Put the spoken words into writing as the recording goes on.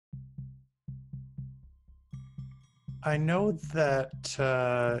I know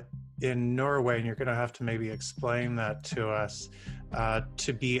that in Norway, and you're going to have to maybe explain that to us,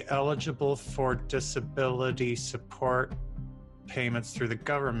 to be eligible for disability support payments through the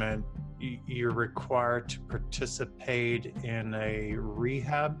government, you're required to participate in a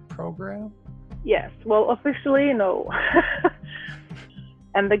rehab program? Yes, well, officially, no.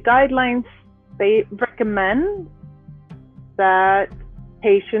 And the guidelines, they recommend that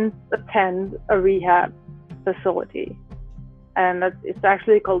patients attend a rehab facility. And it's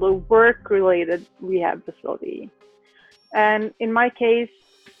actually called a work-related rehab facility. And in my case,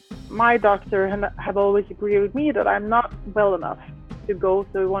 my doctor have always agreed with me that I'm not well enough to go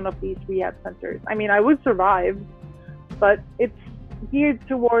to one of these rehab centers. I mean, I would survive, but it's geared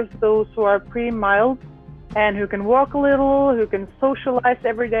towards those who are pretty mild and who can walk a little, who can socialize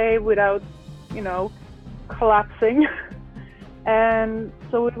every day without, you know, collapsing. And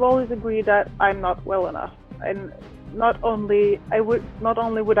so we've always agreed that I'm not well enough. And not only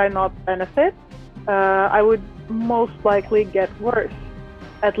would I not benefit, I would most likely get worse,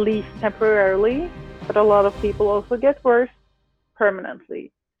 at least temporarily. But a lot of people also get worse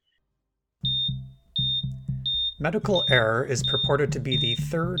permanently. Medical error is purported to be the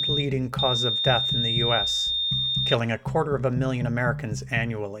third leading cause of death in the US, killing 250,000 Americans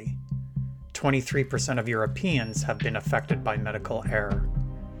annually. 23% of Europeans have been affected by medical error.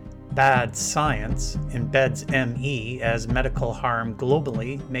 Bad science embeds ME as medical harm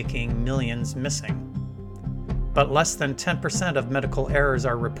globally, making millions missing. But less than 10% of medical errors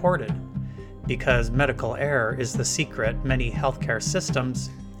are reported, because medical error is the secret many healthcare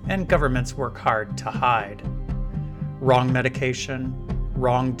systems and governments work hard to hide. Wrong medication,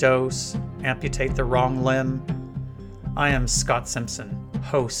 wrong dose, amputate the wrong limb. I am Scott Simpson,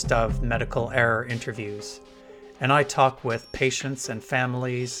 host of Medical Error Interviews, and I talk with patients and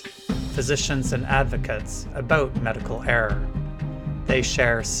families, physicians and advocates about medical error. They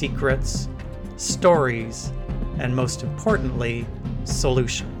share secrets, stories, and most importantly,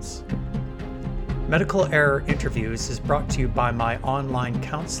 solutions. Medical Error Interviews is brought to you by my online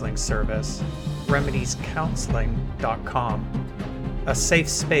counseling service, remediescounseling.com, a safe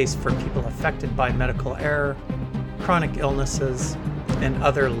space for people affected by medical error, chronic illnesses, and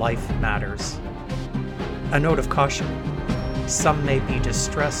other life matters. A note of caution: some may be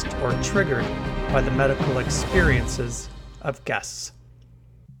distressed or triggered by the medical experiences of guests.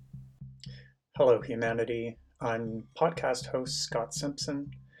 Hello, humanity. I'm podcast host Scott Simpson,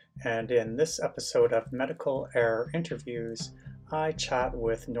 and in this episode of Medical Error Interviews, I chat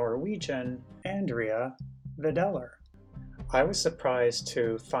with Norwegian Andrea Videller. I was surprised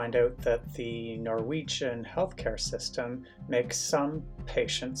to find out that the Norwegian healthcare system makes some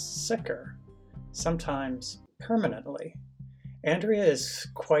patients sicker, sometimes permanently. Andrea is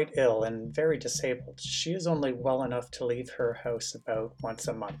quite ill and very disabled. She is only well enough to leave her house about once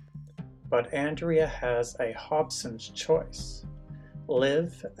a month. But Andrea has a Hobson's choice: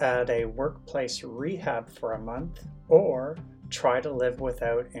 live at a workplace rehab for a month, or try to live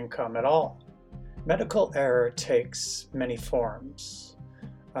without income at all. Medical error takes many forms.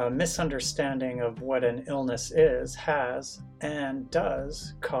 A misunderstanding of what an illness is has and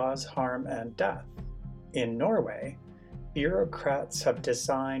does cause harm and death. In Norway, bureaucrats have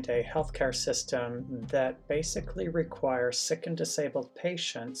designed a healthcare system that basically requires sick and disabled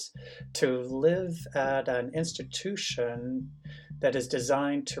patients to live at an institution that is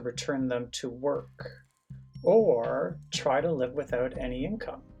designed to return them to work, or try to live without any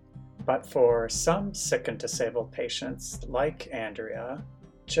income. But for some sick and disabled patients, like Andrea,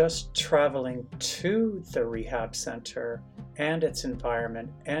 just traveling to the rehab center and its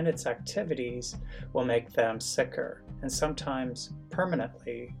environment and its activities will make them sicker, and sometimes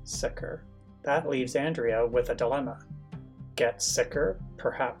permanently sicker. That leaves Andrea with a dilemma: get sicker,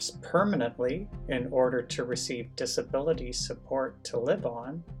 perhaps permanently, in order to receive disability support to live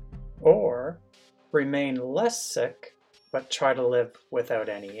on, or remain less sick but try to live without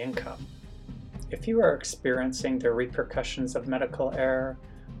any income. If you are experiencing the repercussions of medical error,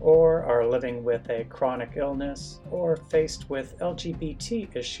 or are living with a chronic illness, or faced with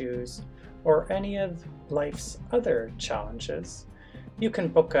LGBT issues, or any of life's other challenges, you can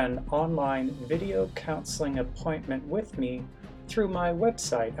book an online video counseling appointment with me through my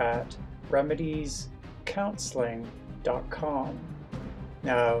website at remediescounseling.com.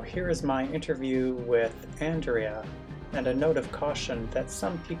 Now, here is my interview with Andrea, and a note of caution that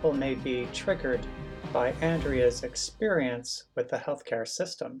some people may be triggered by Andrea's experience with the healthcare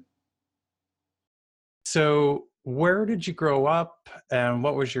system. So, where did you grow up, and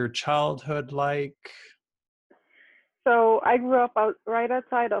what was your childhood like? So I grew up right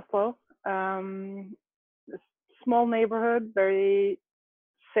outside Oslo, small neighborhood, very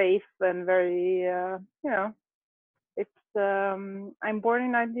safe and very, it's, I'm born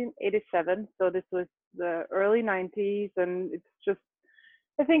in 1987, so this was the early 90s, and it's just,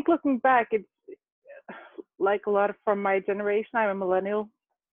 I think looking back, it's like a lot of from my generation, I'm a millennial.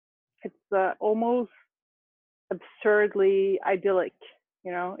 It's almost absurdly idyllic,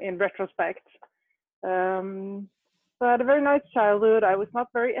 in retrospect. So I had a very nice childhood. I was not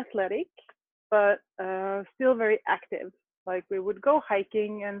very athletic, but still very active. Like we would go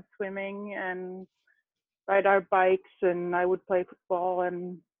hiking and swimming and ride our bikes, and I would play football.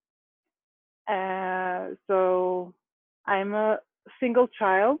 And so I'm a single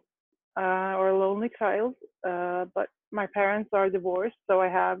child or a lonely child, but my parents are divorced, so I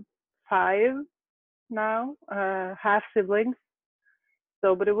have five now, half siblings.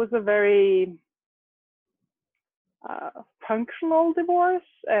 So, but it was a very functional divorce,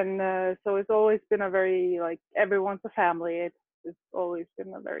 and so it's always been a very like everyone's a family. It's always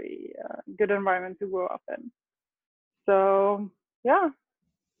been a very good environment to grow up in. So yeah,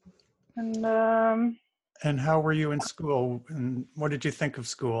 and And how were you in school? And what did you think of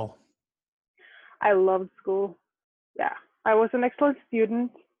school? I loved school. Yeah, I was an excellent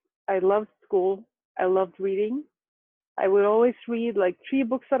student. I loved school. I loved reading. I would always read like 3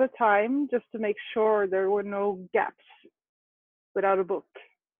 books at a time just to make sure there were no gaps without a book.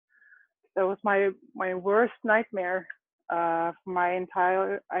 That was my worst nightmare for my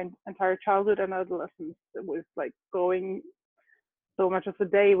entire childhood and adolescence. It was like going so much of a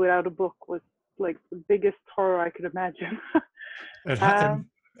day without a book was like the biggest horror I could imagine. And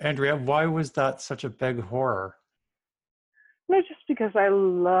Andrea, why was that such a big horror? Not just because I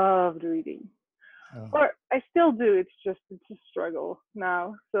loved reading, Oh. or I still do. It's a struggle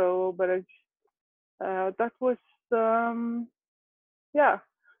now. So, but that was yeah.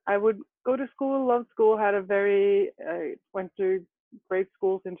 I would go to school, loved school, had a very went to great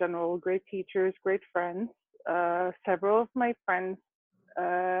schools in general, great teachers, great friends. Several of my friends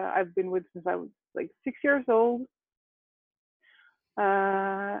I've been with since I was like 6 years old.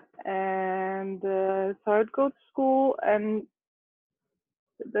 And so I'd go to school, and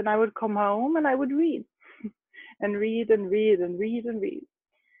then I would come home and I would read and read and read and read and read.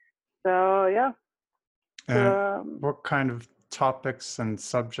 So yeah. And what kind of topics and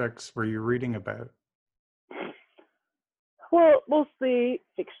subjects were you reading about? Well, mostly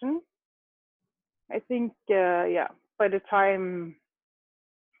fiction. I think yeah. By the time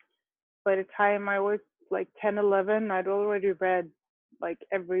I was like 10, 11, I'd already read like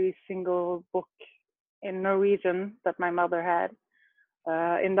every single book in Norwegian that my mother had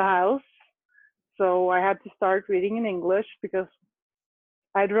in the house. So I had to start reading in English because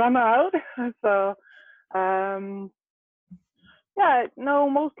I'd run out. So yeah, no,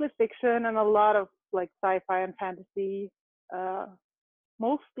 mostly fiction and a lot of like sci-fi and fantasy.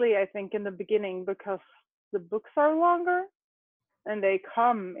 Mostly, I think, in the beginning because the books are longer and they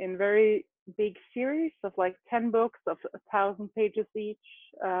come in very big series of like 10 books of 1,000 pages each,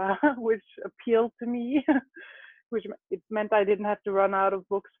 which appealed to me, which it meant I didn't have to run out of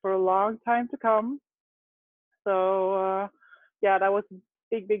books for a long time to come. So yeah, that was a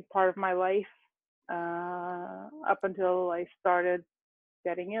big part of my life up until I started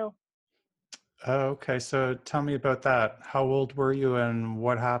getting ill. Oh, okay, so tell me about that. How old were you and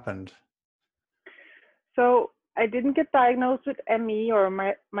what happened? So I didn't get diagnosed with ME or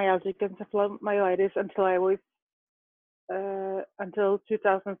myalgic encephalomyelitis until I was until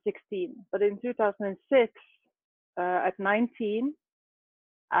 2016. But in 2006, at 19,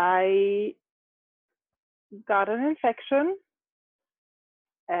 I got an infection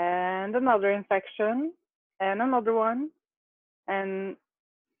and another infection and another one. And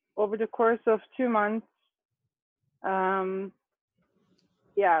over the course of 2 months,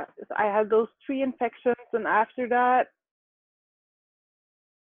 yeah, I had those 3 infections. And after that,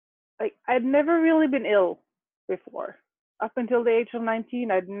 like I'd never really been ill before. Up until the age of 19,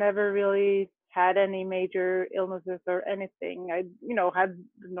 I'd never really had any major illnesses or anything. I, had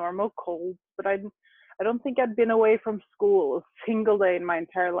the normal colds, but I don't think I'd been away from school a single day in my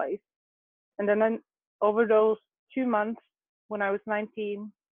entire life. And then over those 2 months, when I was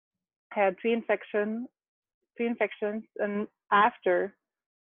 19, I had 3 infections, and after,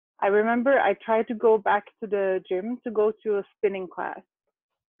 I remember I tried to go back to the gym to go to a spinning class,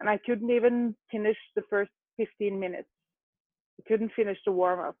 and I couldn't even finish the first 15 minutes. I couldn't finish the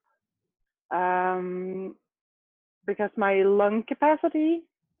warm up because my lung capacity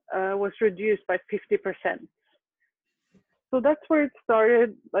was reduced by 50%. So that's where it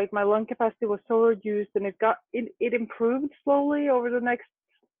started. Like my lung capacity was so reduced, and it improved slowly over the next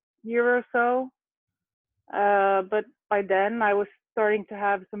year or so. But by then I was starting to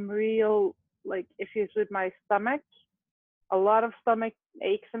have some real like issues with my stomach, a lot of stomach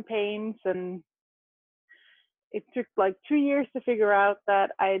aches and pains, and it took like 2 years to figure out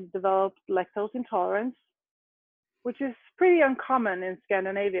that I developed lactose intolerance, which is pretty uncommon in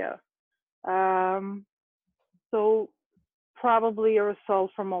Scandinavia. Um, so probably a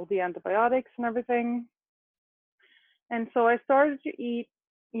result from all the antibiotics and everything. And so I started to eat,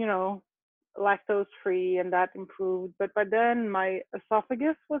 you know, lactose free, and that improved. But by then my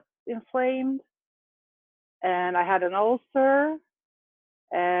esophagus was inflamed and I had an ulcer,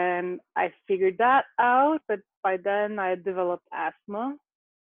 and I figured that out. But by then I had developed asthma,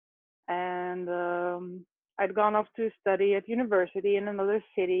 and I'd gone off to study at university in another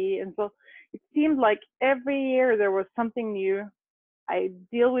city. And so it seemed like every year there was something new. I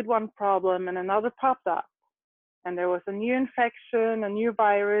deal with one problem and another popped up. And there was a new infection, a new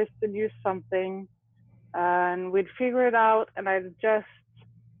virus, a new something. And we'd figure it out, and I'd adjust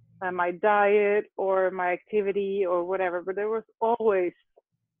my diet or my activity or whatever. But there was always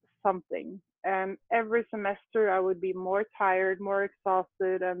something. And every semester I would be more tired, more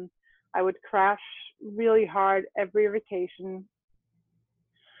exhausted, and I would crash really hard every vacation.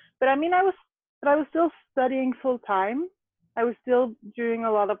 But I mean, I was still studying full time. I was still doing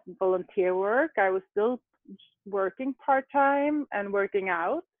a lot of volunteer work. I was still working part time and working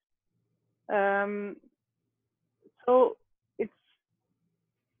out. Um, so it's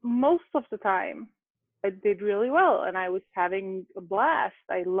most of the time I did really well and I was having a blast.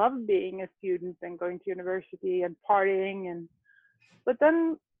 I loved being a student and going to university and partying, and but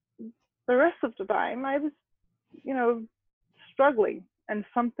then the rest of the time I was, you know, struggling and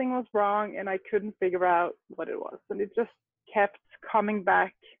something was wrong and I couldn't figure out what it was, and it just kept coming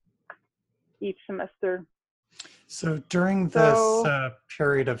back each semester. So during this So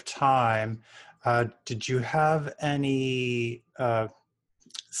period of time, did you have any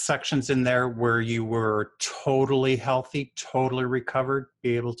sections in there where you were totally healthy, totally recovered,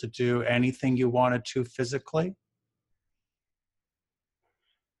 be able to do anything you wanted to physically?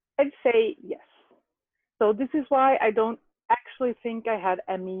 I'd say yes. So this is why I don't actually think I had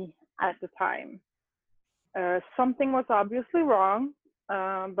ME at the time. Something was obviously wrong,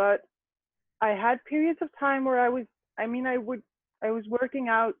 but I had periods of time where I was working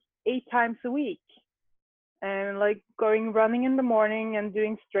out 8 times a week and like going running in the morning and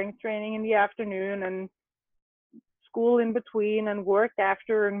doing strength training in the afternoon and school in between and work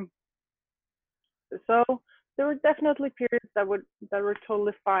after. And so there were definitely periods that were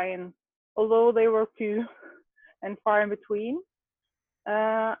totally fine, although they were few and far in between.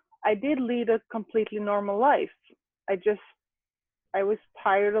 Uh, I did lead a completely normal life. I just I was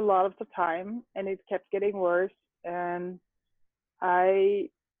tired a lot of the time, and it kept getting worse. And I,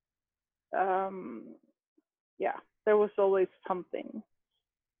 um, yeah, there was always something.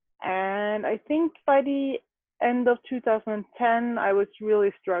 And I think by the end of 2010, I was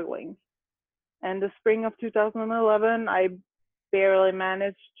really struggling. And the spring of 2011, I barely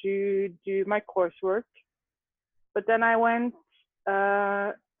managed to do my coursework. But then I went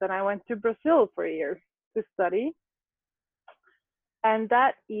to Brazil for a year to study. And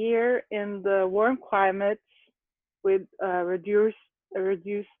that year in the warm climate with reduce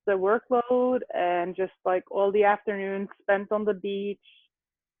the workload and just like all the afternoons spent on the beach,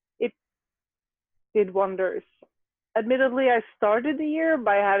 it did wonders. Admittedly, I started the year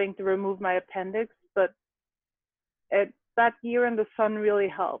by having to remove my appendix, but that year in the sun really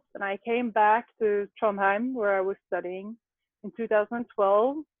helped. And I came back to Trondheim, where I was studying in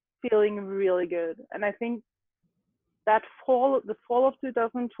 2012, feeling really good. And I think the fall of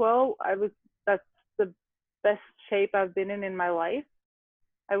 2012, that's the best shape I've been in my life.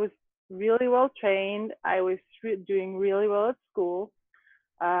 I was really well trained. I was doing really well at school.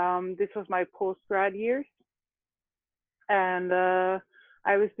 This was my post-grad years, and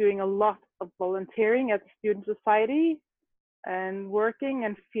I was doing a lot of volunteering at the student society and working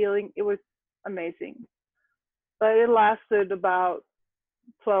and feeling it was amazing. But it lasted about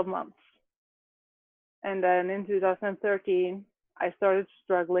 12 months. And then in 2013, I started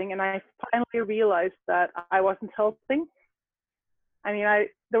struggling, and I finally realized that I wasn't helping. I mean,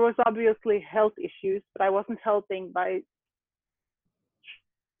 there was obviously health issues, but I wasn't helping by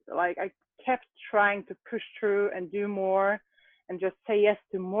like I kept trying to push through and do more and just say yes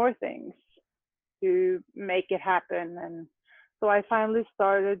to more things to make it happen. And so I finally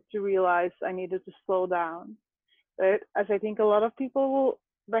started to realize I needed to slow down. But as I think a lot of people will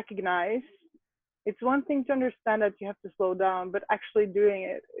recognize, it's one thing to understand that you have to slow down, but actually doing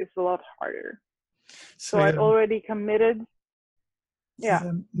it is a lot harder. So So I'd already committed.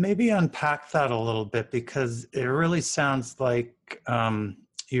 Yeah. Maybe unpack that a little bit, because it really sounds like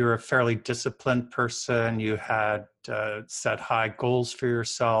you're a fairly disciplined person. You had set high goals for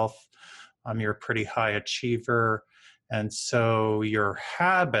yourself. You're a pretty high achiever. And so your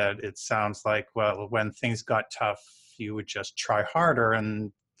habit, it sounds like, well, when things got tough, you would just try harder,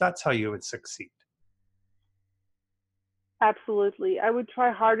 and that's how you would succeed. Absolutely. I would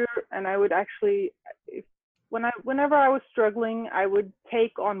try harder, and I would actually, whenever I was struggling, I would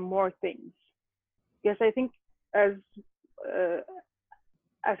take on more things. Because I think, as uh,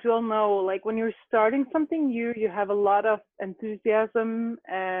 as we all know, like when you're starting something new, you have a lot of enthusiasm,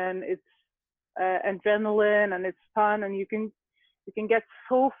 and it's adrenaline, and it's fun, and you can get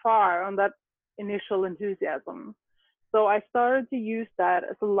so far on that initial enthusiasm. So I started to use that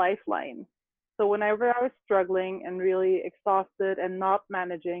as a lifeline. So whenever I was struggling and really exhausted and not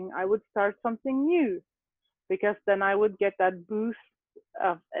managing, I would start something new, because then I would get that boost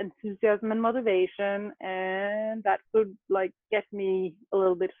of enthusiasm and motivation, and that could like get me a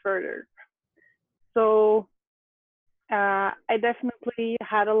little bit further. So I definitely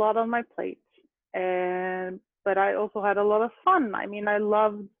had a lot on my plate, and but I also had a lot of fun. I mean, I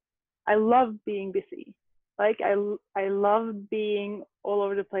loved being busy. Like I loved being all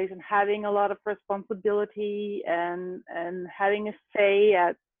over the place and having a lot of responsibility, and having a say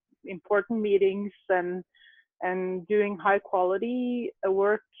at important meetings, and doing high quality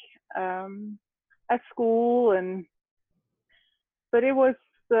work um, at school. And but it was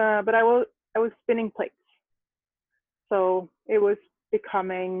but I was spinning plates, so it was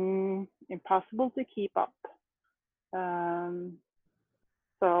becoming impossible to keep up. Um,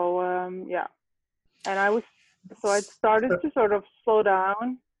 yeah, and I started So, to sort of slow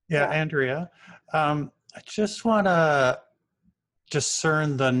down. yeah, Yeah, Andrea, I just want to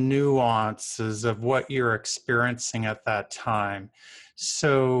discern the nuances of what you're experiencing at that time.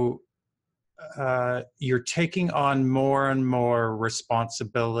 So you're taking on more and more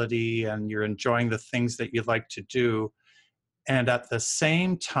responsibility, and you're enjoying the things that you like to do. And at the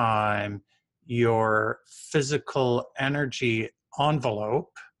same time, your physical energy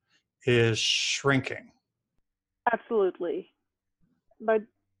envelope is shrinking. absolutely. But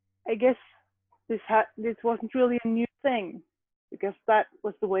I guess this wasn't really a new thing, because that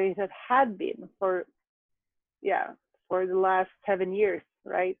was the way it had been for, yeah, for the last 7 years,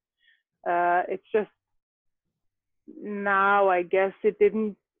 right? It's just now, I guess it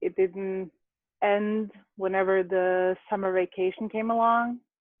didn't end whenever the summer vacation came along.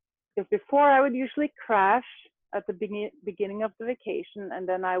 Because before, I would usually crash at the beginning of the vacation, and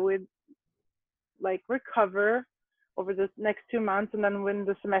then I would like recover over the next 2 months, and then when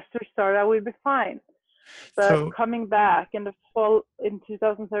the semester started, I would be fine. But So coming back in the fall in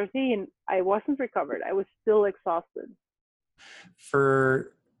 2013, I wasn't recovered. I was still exhausted.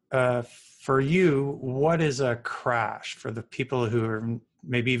 for for you, what is a crash? For the people who are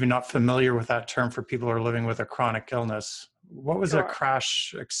maybe even not familiar with that term, for people who are living with a chronic illness, what was a Sure.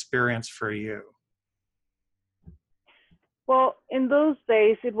 crash experience for you? Well, in those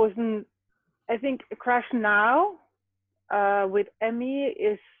days, it wasn't. I think a crash now with ME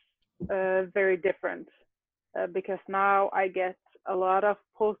is very different, because now I get a lot of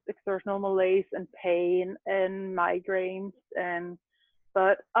post-exertional malaise and pain and migraines, and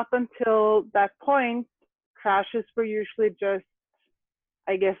but up until that point, crashes were usually just,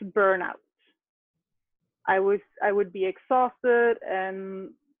 I guess, burnout. I would be exhausted,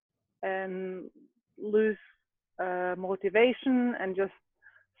 and lose motivation, and just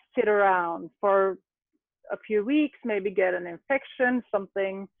sit around for a few weeks, maybe get an infection,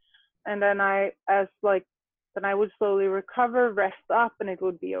 something, and then I would slowly recover, rest up, and it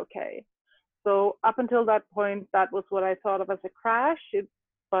would be okay. So up until that point, that was what I thought of as a crash.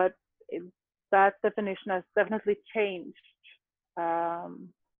 But it, that definition has definitely changed um,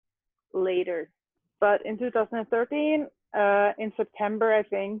 later. But in 2013, in September, I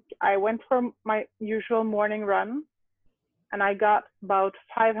think I went for my usual morning run, and I got about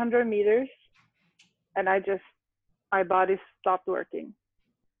 500 meters, and my body stopped working,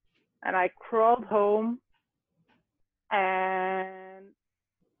 and I crawled home. And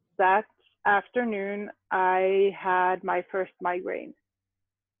that afternoon, I had my first migraine,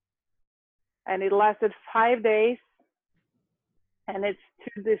 and it lasted 5 days. And it's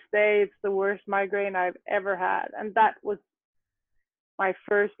to this day, it's the worst migraine I've ever had. And that was my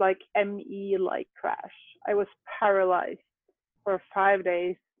first like ME like crash. I was paralyzed for 5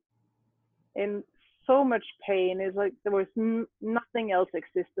 days in so much pain. It's like there was nothing else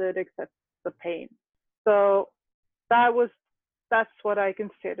existed except the pain. So that was that's what I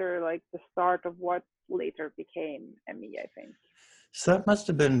consider like the start of what later became ME, I think. So that must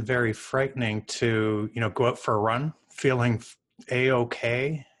have been very frightening to, go out for a run, feeling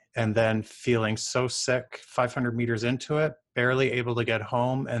A-okay, and then feeling so sick 500 meters into it, barely able to get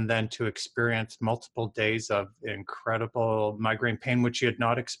home, and then to experience multiple days of incredible migraine pain, which you had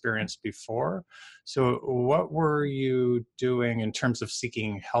not experienced before. So what were you doing in terms of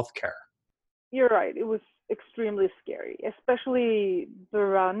seeking healthcare? You're right. It was extremely scary, especially the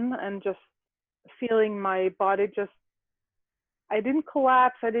run and just feeling my body just, I didn't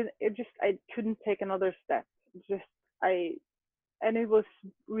collapse. I couldn't take another step. Just, I, and it was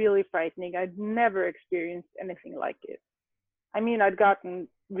really frightening. I'd never experienced anything like it. I mean, I'd gotten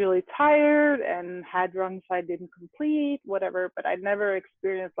really tired and had runs I didn't complete, whatever, but I'd never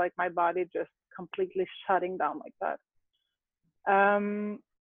experienced like my body just completely shutting down like that. Um,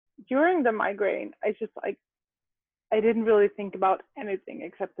 During the migraine, I didn't really think about anything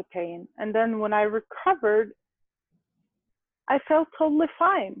except the pain. And then when I recovered, I felt totally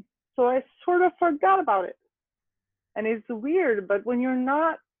fine. So I sort of forgot about it. And it's weird, but when you're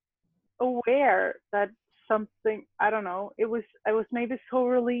not aware that something, I don't know, I was maybe so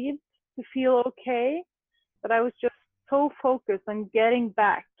relieved to feel okay that I was just so focused on getting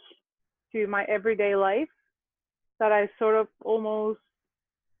back to my everyday life that I sort of almost,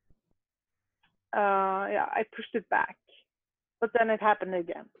 yeah, I pushed it back. But then it happened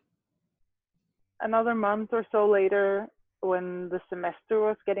again. Another month or so later, when the semester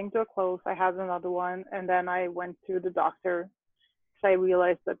was getting to a close, I had another one, and then I went to the doctor because I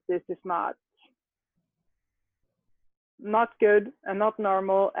realized that this is not good and not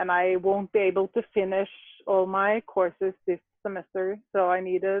normal, and I won't be able to finish all my courses this semester. So I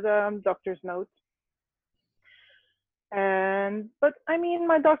needed a doctor's note. But I mean,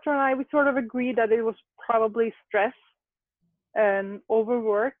 my doctor and I, we sort of agreed that it was probably stress and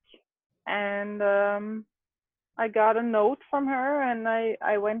overwork. And I got a note from her, and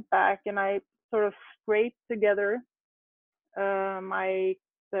I went back and I sort of scraped together my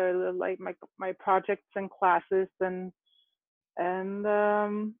my projects and classes, and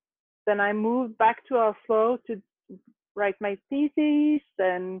then I moved back to Oslo to write my thesis,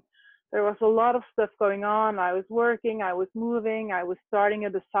 and there was a lot of stuff going on. I was working, I was moving, I was starting a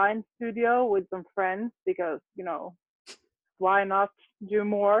design studio with some friends because, why not do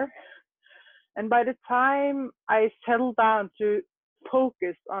more? And by the time I settled down to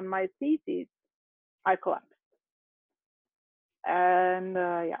focus on my thesis, I collapsed. And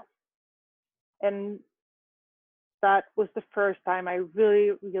yeah, and that was the first time I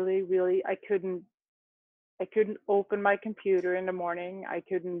really, really, really, I couldn't open my computer in the morning. I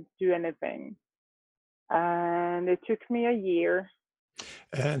couldn't do anything. And it took me a year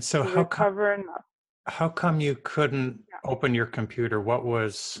And so to recover enough. how come you couldn't Yeah. open your computer? What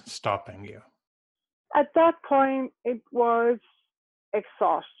was stopping you? At that point, it was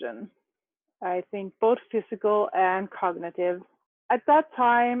exhaustion. I think both physical and cognitive. At that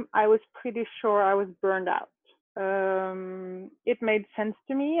time, I was pretty sure I was burned out. It made sense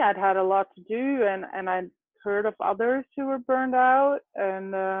to me. I'd had a lot to do, and I'd heard of others who were burned out.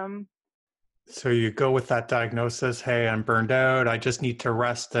 And So you go with that diagnosis, hey, I'm burned out. I just need to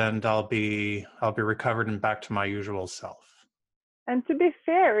rest and I'll be recovered and back to my usual self. and to be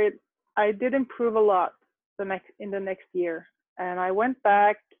fair, I did improve a lot in the next year. And I went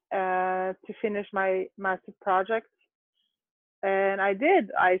back to finish my master project, and I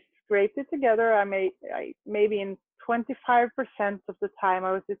did. I scraped it together. I maybe in 25% of the time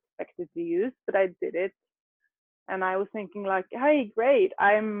I was expected to use, but I did it. And I was thinking like, hey, great.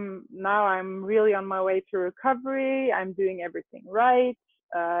 I'm really on my way to recovery. I'm doing everything right.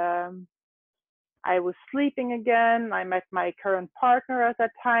 Um, I was sleeping again. I met my current partner at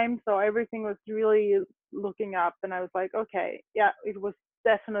that time. So everything was really looking up. And I was like, okay, yeah, it was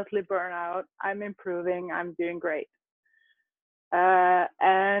definitely burnout. I'm improving. I'm doing great.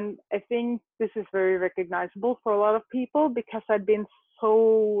 And I think this is very recognizable for a lot of people because I'd been so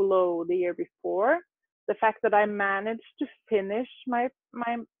low the year before. The fact that I managed to finish my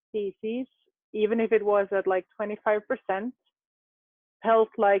thesis, even if it was at like 25%, felt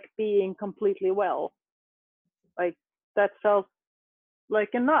like being completely well. Like that felt like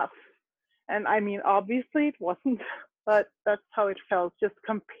enough. And I mean, obviously it wasn't, but that's how it felt, just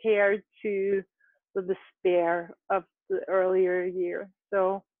compared to the despair of the earlier year.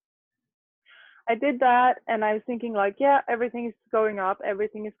 So I did that, and I was thinking like, yeah, everything is going up,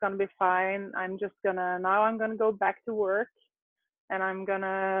 everything is gonna be fine. I'm gonna go back to work, and I'm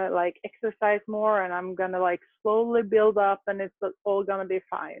gonna like exercise more, and I'm gonna like slowly build up, and it's all gonna be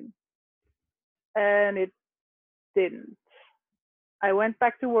fine. And it didn't. I went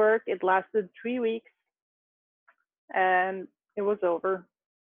back to work. It lasted 3 weeks, and it was over.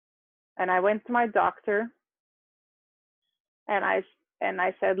 And I went to my doctor, and I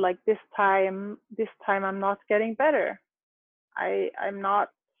said, like, this time I'm not getting better. I'm not.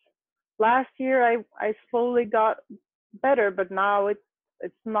 Last year I slowly got better, but now it's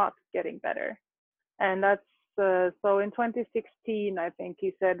not getting better. And that's so in 2016, I think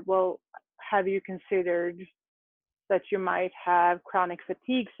he said, well, have you considered that you might have chronic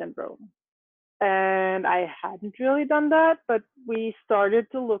fatigue syndrome? And I hadn't really done that, but we started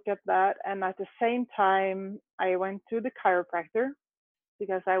to look at that. And at the same time, I went to the chiropractor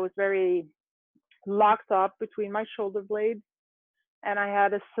because I was very locked up between my shoulder blades, and I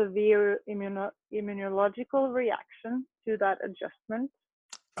had a severe immunological reaction to that adjustment.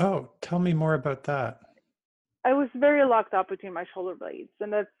 Oh, tell me more about that. I was very locked up between my shoulder blades,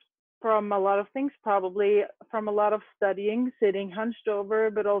 and that's from a lot of things, probably from a lot of studying, sitting hunched over,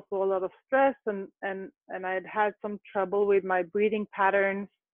 but also a lot of stress, and I had some trouble with my breathing patterns.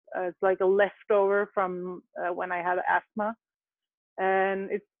 It's like a leftover from when I had asthma, and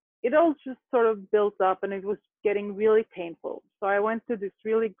it all just sort of built up, and it was getting really painful. So I went to this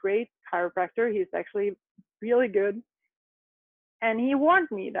really great chiropractor. He's actually really good, and he warned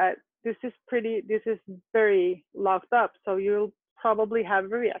me that this is very locked up, so you'll probably have a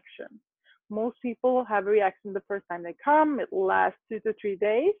reaction. Most people have a reaction the first time they come. It lasts 2 to 3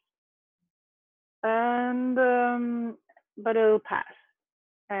 days, and but it'll pass.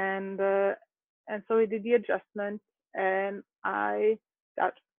 And so we did the adjustment, and I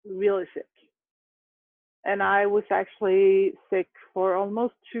got really sick. And I was actually sick for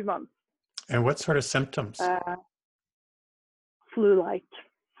almost 2 months. And what sort of symptoms? Flu-like,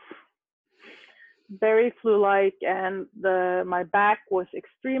 very flu-like, and my back was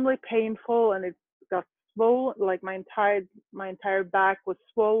extremely painful, and it got swollen. Like my entire back was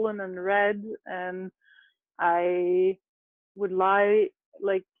swollen and red, and I would lie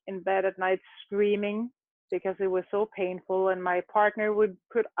like in bed at night screaming because it was so painful, and my partner would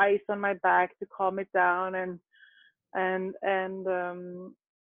put ice on my back to calm it down, and and and um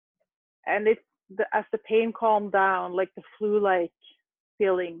as the pain calmed down, like the flu-like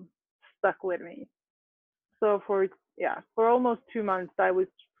feeling stuck with me. So for almost 2 months, I was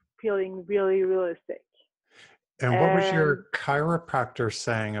feeling really, really sick. And what was And your chiropractor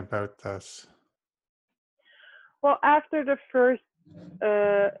saying about this? well, after the first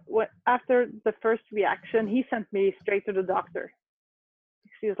reaction, he sent me straight to the doctor.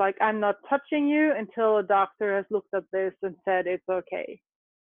 He's like, I'm not touching you until a doctor has looked at this and said it's okay.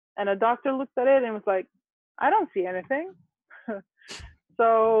 And a doctor looked at it and was like, I don't see anything.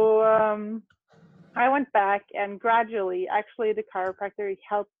 So I went back, and gradually, actually, the chiropractor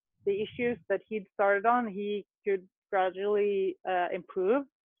helped the issues that he'd started on. He could gradually improve,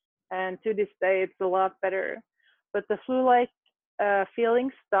 and to this day, it's a lot better. But the flu-like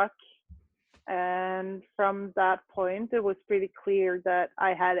feeling stuck, and from that point, it was pretty clear that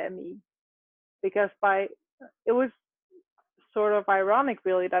I had ME, because it was sort of ironic,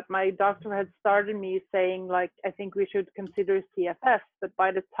 really, that my doctor had started me saying, like, I think we should consider CFS, but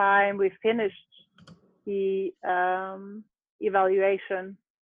by the time we finished the evaluation,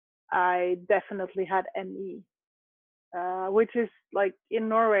 I definitely had ME, which is, like, in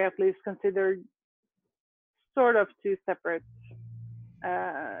Norway at least, considered sort of two separate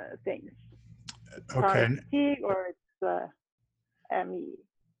things. Okay. Chronic fatigue, or it's ME.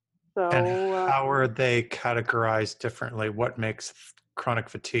 So, and how are they categorized differently? What makes chronic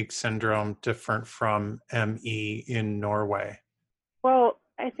fatigue syndrome different from ME in Norway? Well,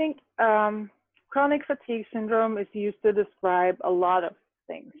 I think chronic fatigue syndrome is used to describe a lot of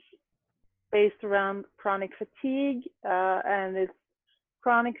things based around chronic fatigue, and it's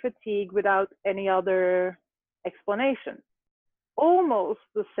chronic fatigue without any other explanation. Almost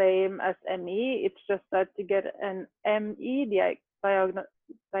the same as ME. It's just that to get an ME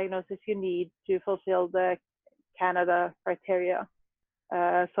diagnosis, you need to fulfill the Canada criteria.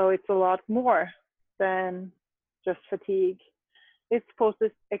 So it's a lot more than just fatigue. It's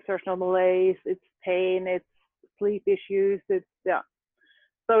post-exertional malaise, it's pain, it's sleep issues,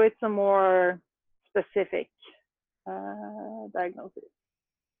 So it's a more specific diagnosis.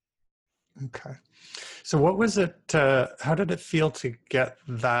 Okay. So what was it, how did it feel to get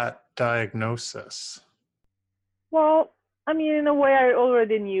that diagnosis? Well, I mean, in a way, I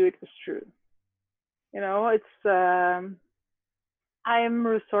already knew it was true. I'm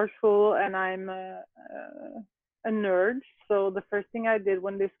resourceful, and I'm a nerd. So the first thing I did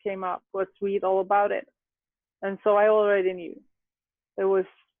when this came up was read all about it. And so I already knew.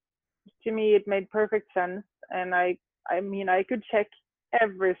 To me, it made perfect sense. And I mean, I could check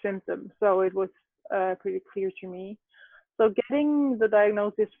every symptom. So it was pretty clear to me. So getting the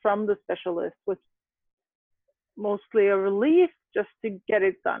diagnosis from the specialist was mostly a relief just to get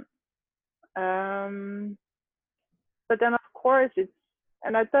it done. But then, of course,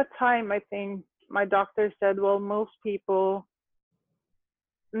 and at that time, I think my doctor said, well, most people,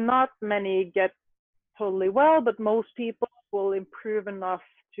 not many get totally well, but most people will improve enough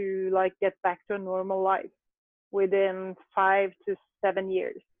to like get back to a normal life within 5 to 7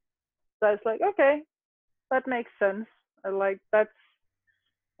 years. So I was like, okay, that makes sense.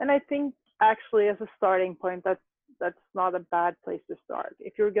 And I think actually as a starting point, that's not a bad place to start.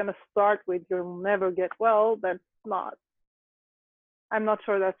 If you're gonna start with you'll never get well, that's not. I'm not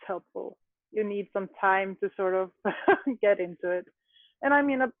sure that's helpful. You need some time to sort of get into it. And I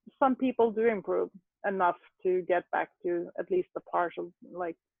mean, some people do improve enough to get back to at least the partial,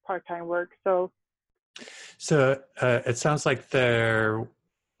 like part-time work. So it sounds like there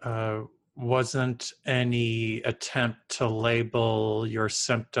wasn't any attempt to label your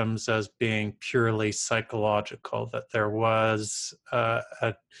symptoms as being purely psychological, that there was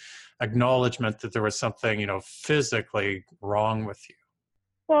an acknowledgement that there was something, physically wrong with you.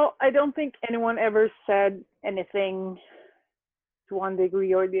 Well, I don't think anyone ever said anything to one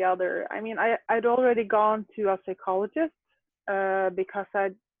degree or the other. I mean, I'd already gone to a psychologist because I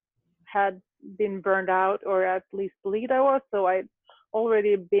had been burned out, or at least believed I was. So I'd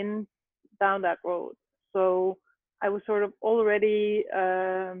already been down that road. So I was sort of already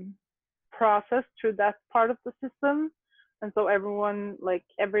processed through that part of the system. And so everyone, like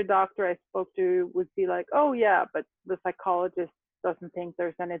every doctor I spoke to would be like, oh yeah, but the psychologist doesn't think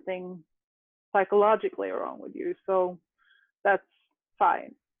there's anything psychologically wrong with you. So that's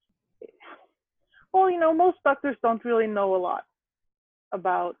fine. Well, most doctors don't really know a lot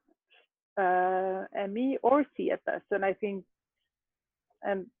about ME or CFS. And I think,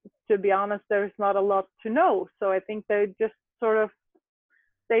 and to be honest, there's not a lot to know. So I think they just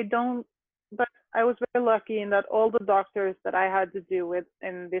they don't, but I was very lucky in that all the doctors that I had to do with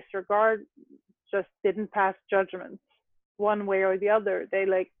in this regard just didn't pass judgments one way or the other. They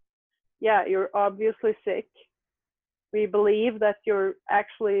yeah, you're obviously sick. We believe that you're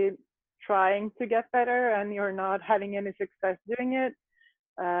actually trying to get better and you're not having any success doing it.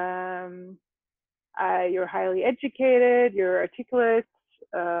 You're highly educated, you're articulate.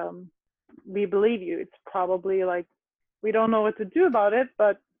 We believe you. It's probably we don't know what to do about it,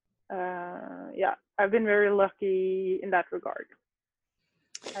 but yeah, I've been very lucky in that regard.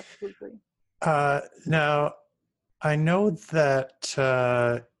 Absolutely. Now, I know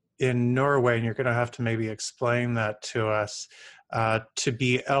that in Norway, and you're going to have to maybe explain that to us, to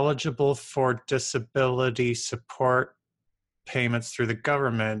be eligible for disability support payments through the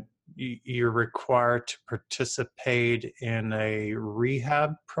government, you're required to participate in a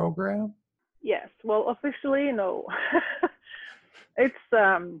rehab program? Yes. Well, officially, no. It's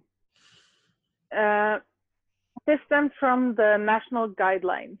this stems from the national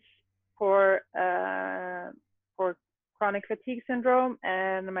guidelines for chronic fatigue syndrome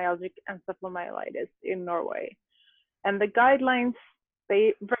and myalgic encephalomyelitis in Norway. And the guidelines,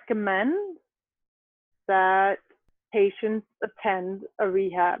 they recommend that patients attend a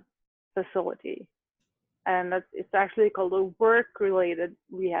rehab facility. And it's actually called a work-related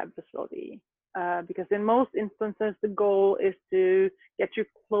rehab facility. Because in most instances, the goal is to get you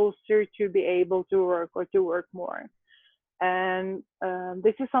closer to be able to work or to work more. And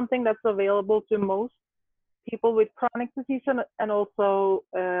this is something that's available to most people with chronic disease and also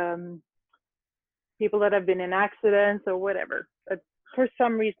people that have been in accidents or whatever, that for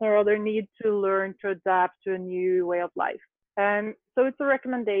some reason or other need to learn to adapt to a new way of life. And so it's a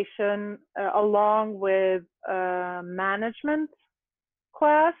recommendation along with a management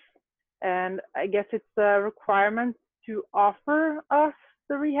class. And I guess it's a requirement to offer us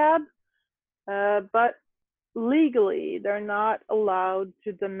the rehab, but legally they're not allowed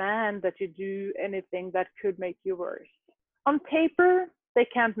to demand that you do anything that could make you worse. On paper, they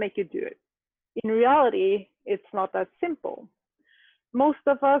can't make you do it. In reality, it's not that simple. Most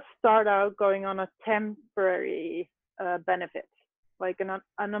of us start out going on a temporary benefit, like an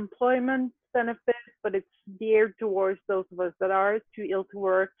unemployment benefit, but it's geared towards those of us that are too ill to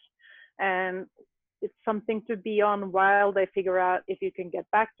work. And it's something to be on while they figure out if you can get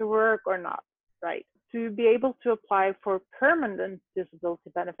back to work or not, right? To be able to apply for permanent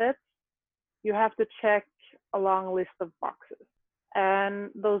disability benefits, you have to check a long list of boxes. And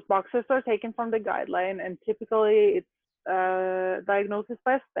those boxes are taken from the guideline, and typically it's diagnosis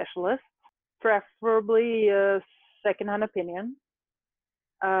by a specialist, preferably a second-hand opinion,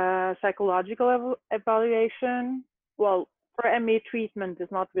 psychological evaluation. Well, for ME treatment is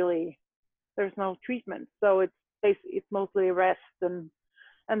not really, there's no treatment. So it's it's mostly rest, and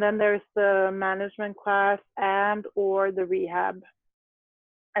then there's the management class and or the rehab,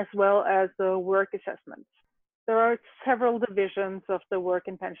 as well as the work assessments. There are several divisions of the work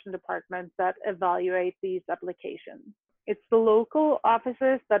and pension department that evaluate these applications. It's the local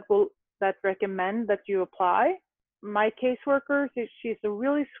offices that recommend that you apply. My caseworker, she's a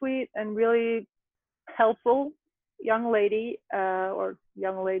really sweet and really helpful young lady,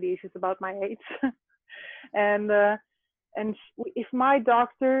 she's about my age. and if my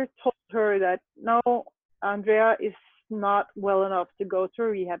doctor told her that no, Andrea is not well enough to go to a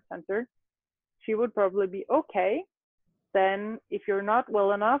rehab center, she would probably be okay. Then if you're not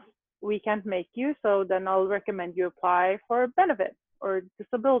well enough, we can't make you, so then I'll recommend you apply for a benefit or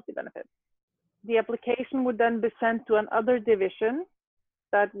disability benefit. The application would then be sent to another division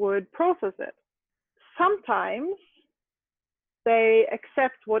that would process it. Sometimes they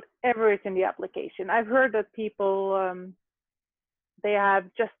accept whatever is in the application. I've heard that people, they have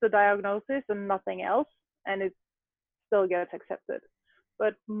just the diagnosis and nothing else, and it still gets accepted.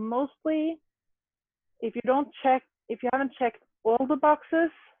 But mostly, if you haven't checked all the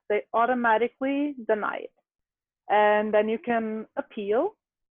boxes, they automatically deny it. And then you can appeal.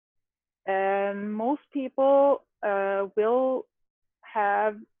 And most people will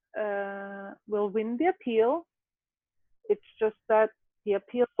win the appeal. It's just that the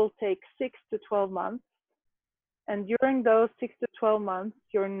appeal will take 6 to 12 months. And during those 6 to 12 months,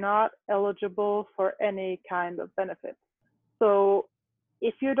 you're not eligible for any kind of benefit. So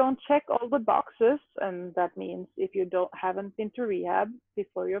if you don't check all the boxes, and that means if you haven't been to rehab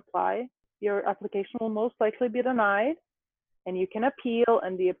before you apply, your application will most likely be denied, and you can appeal,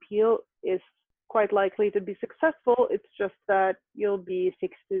 and the appeal is quite likely to be successful. It's just that you'll be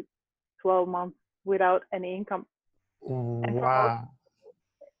 6 to 12 months without any income. Wow.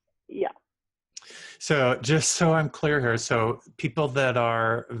 Yeah. So just so I'm clear here, so people that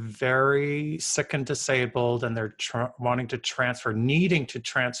are very sick and disabled and they're needing to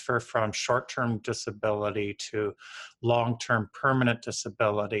transfer from short-term disability to long-term permanent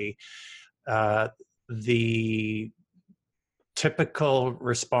disability, the typical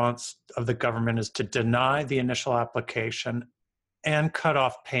response of the government is to deny the initial application and cut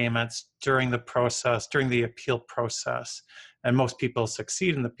off payments during the appeal process. And most people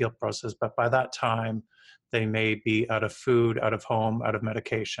succeed in the appeal process, but by that time, they may be out of food, out of home, out of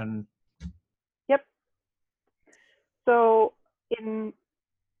medication. Yep. So in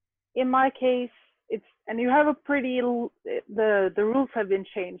my case, and you have the rules have been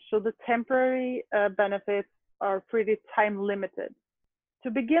changed. So the temporary benefits are pretty time limited.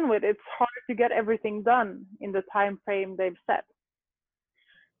 To begin with, it's hard to get everything done in the time frame they've set.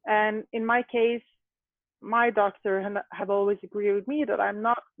 And in my case, my doctor have always agreed with me that I'm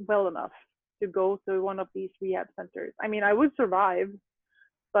not well enough to go to one of these rehab centers. I mean, I would survive,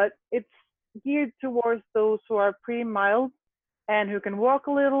 but it's geared towards those who are pretty mild and who can walk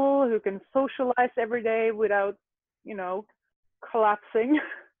a little, who can socialize every day without, collapsing.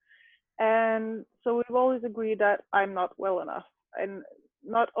 And so we've always agreed that I'm not well enough. And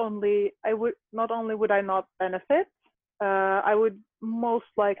not only would I not benefit, I would most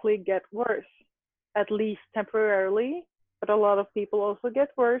likely get worse, at least temporarily, but a lot of people also get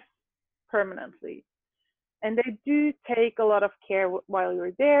worse permanently. And they do take a lot of care while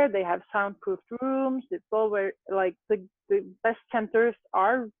you're there. They have soundproofed rooms. It's all where, like, the best centers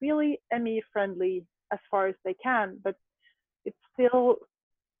are really ME friendly as far as they can, but it's still,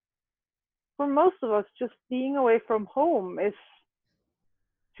 for most of us, just being away from home is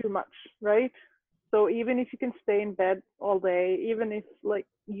too much, right? So even if you can stay in bed all day, even if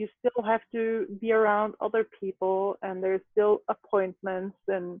you still have to be around other people, and there's still appointments,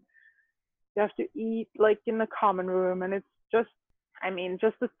 and you have to eat in the common room, and it's just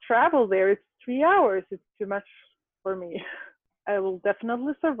to travel there, it's 3 hours. It's too much for me. I will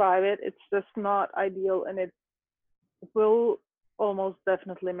definitely survive it. It's just not ideal, and it will almost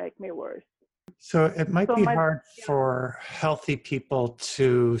definitely make me worse. So it might be hard for healthy people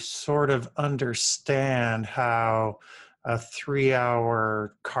to sort of understand how a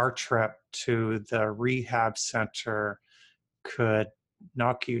 3-hour car trip to the rehab center could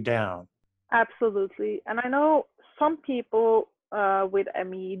knock you down. Absolutely. And I know some people with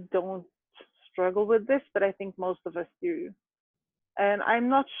ME don't struggle with this, but I think most of us do. And I'm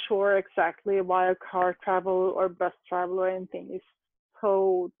not sure exactly why a car travel or bus travel or anything is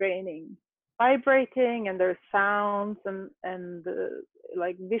so draining. Vibrating, and there's sounds, and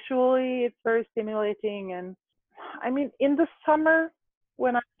visually it's very stimulating. And I mean, in the summer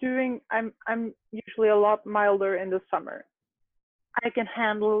when I'm usually a lot milder in the summer. I can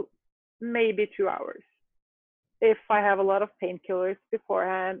handle maybe 2 hours. if I have a lot of painkillers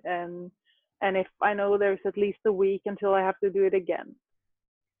beforehand, and if I know there's at least a week until I have to do it again.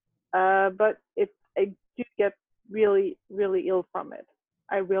 But I do get really, really ill from it.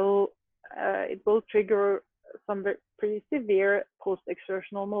 It will trigger some pretty severe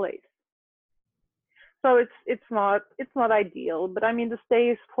post-exertional malaise. So it's not ideal, but I mean the stay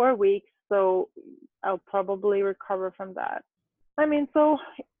is 4 weeks, so I'll probably recover from that. I mean, so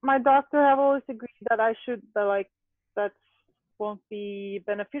my doctor have always agreed that that won't be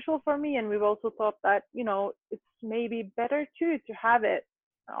beneficial for me, and we've also thought that it's maybe better too to have it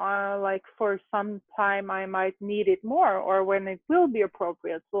like for some time I might need it more, or when it will be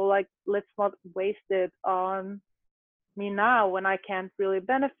appropriate. So like let's not waste it on me now when I can't really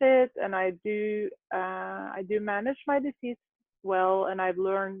benefit, and I do manage my disease well, and I've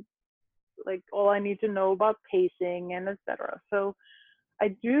learned like all I need to know about pacing and etc. So I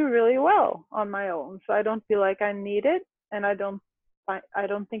do really well on my own. So I don't feel like I need it, and I don't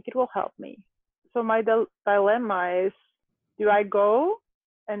think it will help me. So my dilemma is, do I go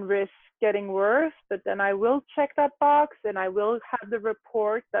and risk getting worse, but then I will check that box and I will have the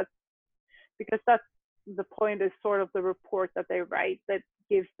report because that's the point, is sort of the report that they write that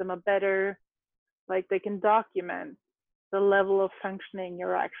gives them a better, like they can document the level of functioning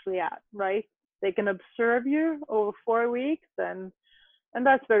you're actually at, right? They can observe you over 4 weeks, and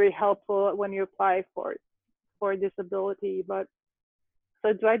that's very helpful when you apply for disability. But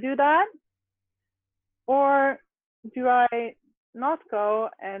so do I do that, or do I not go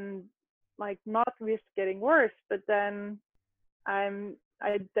and like not risk getting worse, but then I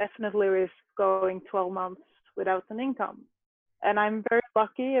definitely risk going 12 months without an income? And I'm very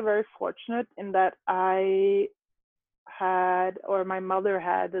lucky and very fortunate in that my mother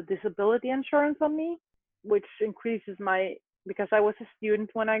had a disability insurance on me, which increases because I was a student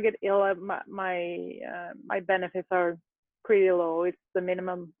when I get ill, my benefits are pretty low. It's the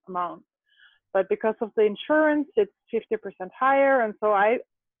minimum amount. But because of the insurance, it's 50% higher. And so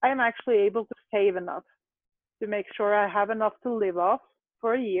I'm actually able to save enough to make sure I have enough to live off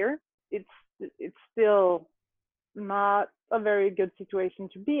for a year. It's still not a very good situation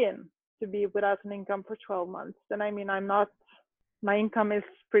to be in, to be without an income for 12 months. And I mean, my income is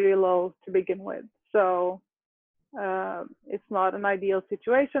pretty low to begin with. So it's not an ideal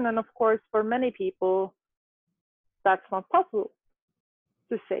situation. And of course, for many people, that's not possible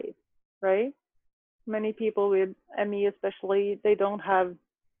to save, right? Many people with ME especially, they don't have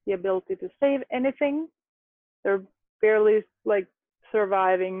the ability to save anything. They're barely like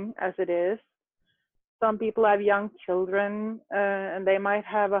surviving as it is. Some people have young children, and they might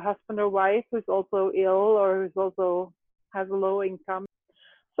have a husband or wife who's also ill or who's also has a low income.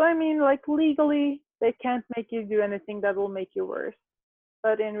 So I mean, like legally, they can't make you do anything that will make you worse.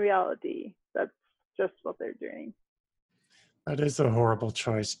 But in reality, that's just what they're doing. That is a horrible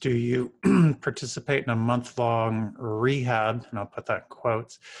choice. Do you participate in a month-long rehab, and I'll put that in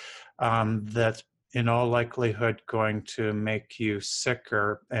quotes, that's in all likelihood going to make you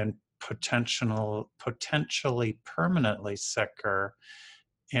sicker and potentially permanently sicker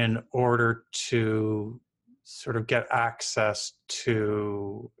in order to sort of get access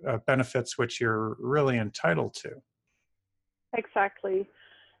to benefits which you're really entitled to? Exactly.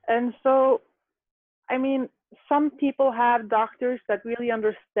 And so, I mean, some people have doctors that really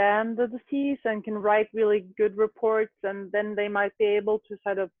understand the disease and can write really good reports, and then they might be able to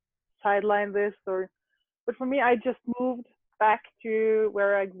sort of sideline this. But for me, I just moved back to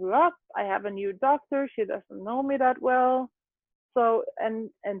where I grew up. I have a new doctor. She doesn't know me that well. So, and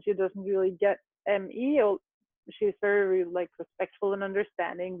she doesn't really get ME. She's very like respectful and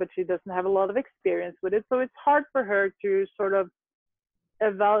understanding, but she doesn't have a lot of experience with it. So it's hard for her to sort of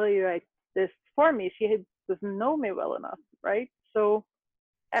evaluate this for me. She doesn't know me well enough, right? So,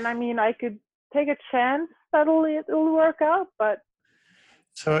 and I mean, I could take a chance that it'll work out, but.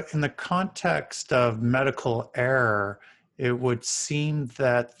 So in the context of medical error, it would seem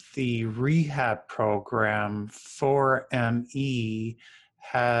that the rehab program for ME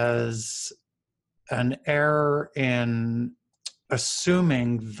has an error in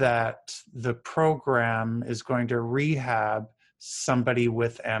assuming that the program is going to rehab somebody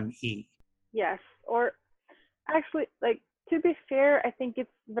with ME. Yes, or actually, like, to be fair, I think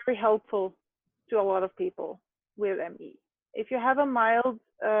it's very helpful to a lot of people with ME. If you have a mild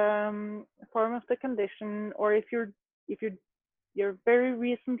form of the condition, or if you're very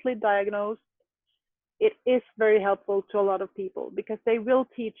recently diagnosed, it is very helpful to a lot of people because they will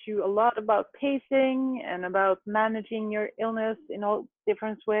teach you a lot about pacing and about managing your illness in all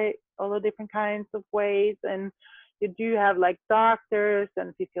the different kinds of ways. And you do have like doctors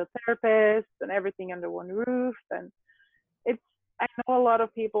and physiotherapists and everything under one roof. And it's, I know a lot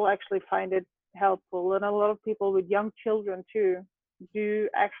of people actually find it helpful, and a lot of people with young children too do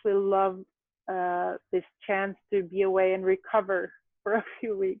actually love this chance to be away and recover for a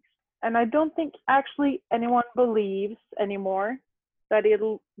few weeks. And I don't think actually anyone believes anymore that it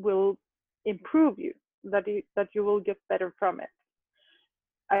will improve you, that you will get better from it.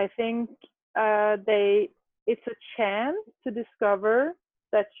 I think it's a chance to discover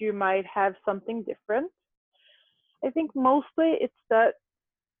that you might have something different. I think mostly it's that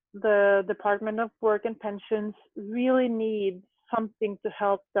the Department of Work and Pensions really need something to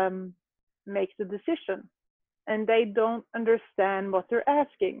help them make the decision, and they don't understand what they're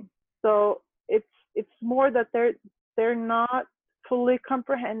asking. So it's more that they're not fully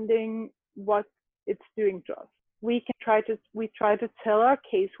comprehending what it's doing to us. We try to tell our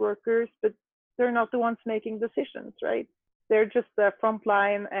caseworkers, but they're not the ones making decisions, right? They're just the front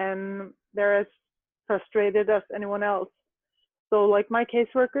line, and they're as frustrated as anyone else. So like my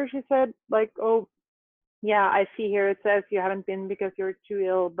caseworker, she said like, oh yeah, I see here it says you haven't been because you're too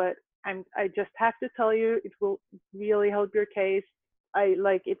ill, but I just have to tell you, it will really help your case.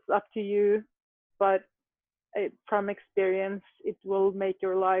 It's up to you, but from experience, it will make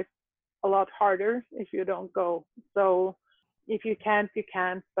your life a lot harder if you don't go. So if you can't, you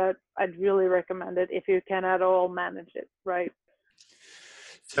can't, but I'd really recommend it if you can at all manage it, right?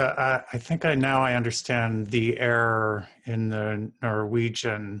 So I think I understand the error in the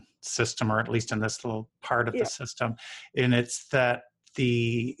Norwegian system, or at least in this little part of the system. And it's that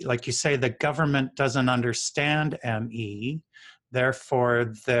like you say, the government doesn't understand ME,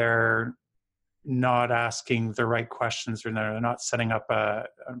 therefore they're not asking the right questions, or they're not setting up an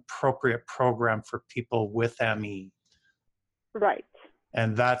appropriate program for people with ME. Right.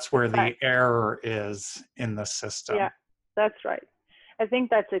 And that's where the error is in the system. Yeah, that's right. I think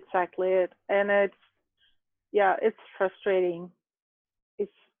that's exactly it. And it's frustrating.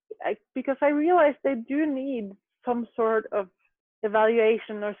 Because I realize they do need some sort of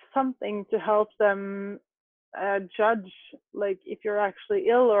evaluation or something to help them judge like if you're actually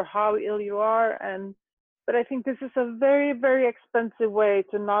ill or how ill you are. But I think this is a very, very expensive way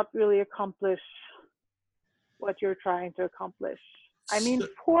to not really accomplish what you're trying to accomplish. I mean,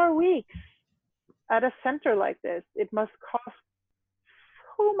 4 weeks at a center like this, it must cost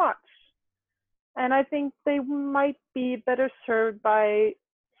so much. And I think they might be better served by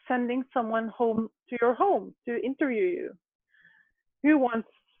sending someone home to your home to interview you. Who wants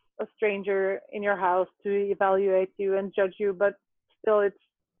a stranger in your house to evaluate you and judge you? But still,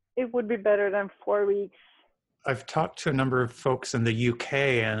 it would be better than 4 weeks. I've talked to a number of folks in the UK,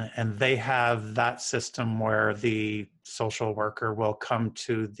 and they have that system where the social worker will come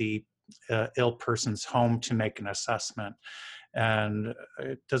to the ill person's home to make an assessment. And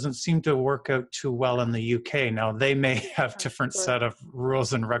it doesn't seem to work out too well in the UK. Now, they may have different set of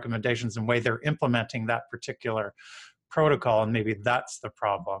rules and recommendations and way they're implementing that particular protocol, and maybe that's the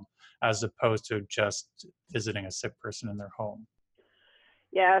problem, as opposed to just visiting a sick person in their home.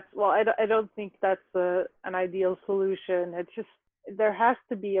 Yes, well, I don't think that's an ideal solution. It's just, there has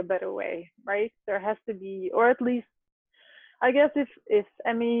to be a better way, right? There has to be, or at least, I guess if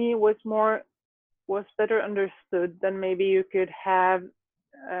ME was better understood, then maybe you could have,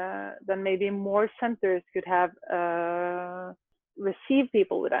 then maybe more centers could have receive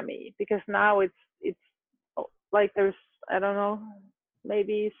people with ME, because now it's like there's, I don't know,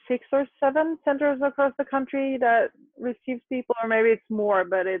 maybe 6 or 7 centers across the country that receives people, or maybe it's more,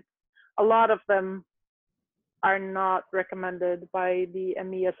 but a lot of them are not recommended by the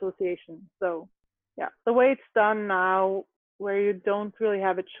ME Association. So yeah, the way it's done now, where you don't really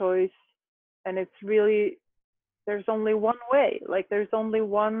have a choice, and it's really, there's only one way, like there's only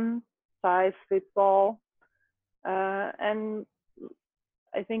one size fits all. And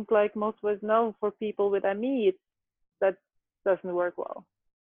I think like most of us know, for people with ME, that doesn't work well.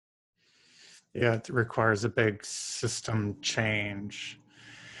 Yeah, it requires a big system change.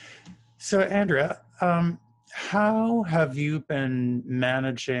 So, Andrea, how have you been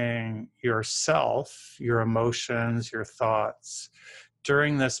managing yourself, your emotions, your thoughts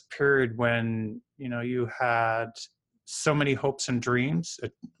during this period when you had so many hopes and dreams,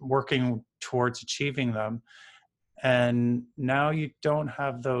 working towards achieving them, and now you don't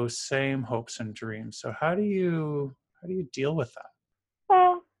have those same hopes and dreams? So how do you deal with that?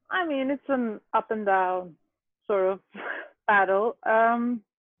 Well, I mean, it's an up and down sort of battle.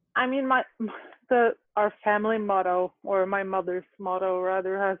 I mean, our family motto, or my mother's motto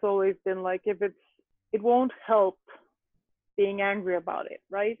rather, has always been like, it won't help being angry about it,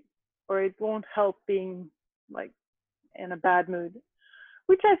 right? Or it won't help being like in a bad mood,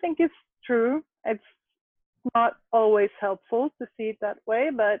 which I think is true. It's not always helpful to see it that way,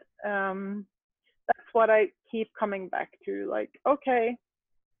 but that's what I keep coming back to. Like, okay,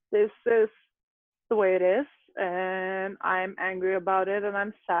 this is the way it is, and I'm angry about it, and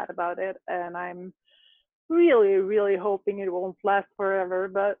I'm sad about it, and I'm really, really hoping it won't last forever.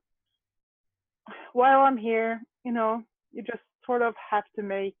 But while I'm here, you just sort of have to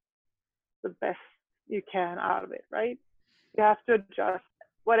make the best you can out of it, right? You have to adjust.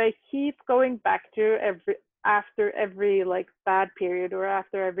 What I keep going back to after every like bad period or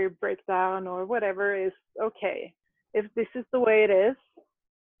after every breakdown or whatever is, okay, if this is the way it is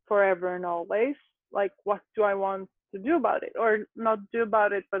forever and always, like, what do I want to do about it? Or not do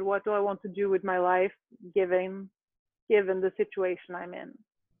about it, but what do I want to do with my life given the situation I'm in?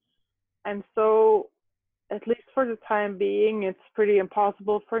 And so, at least for the time being, it's pretty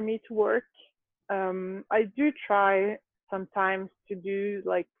impossible for me to work. I do try sometimes to do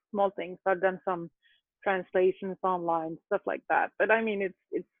like small things. I've done some translations online, stuff like that. But I mean,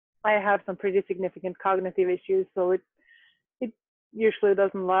 it's I have some pretty significant cognitive issues, so it usually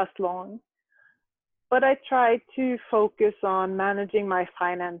doesn't last long. But I try to focus on managing my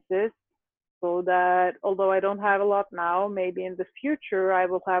finances so that although I don't have a lot now, maybe in the future I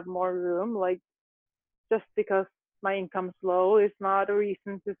will have more room. Like, just because my income's low is not a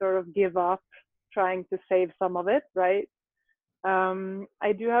reason to sort of give up trying to save some of it, right?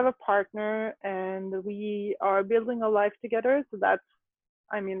 I do have a partner and we are building a life together. So that's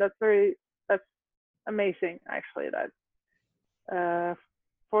amazing actually, that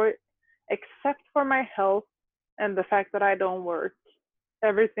for except for my health and the fact that I don't work,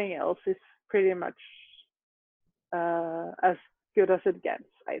 everything else is pretty much as good as it gets,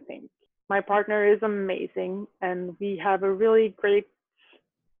 I think. My partner is amazing and we have a really great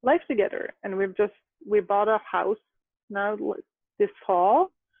life together, and we bought a house now this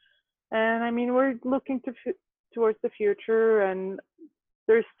fall, and I mean, we're looking towards the future, and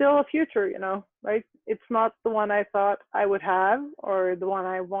there's still a future, right? It's not the one I thought I would have or the one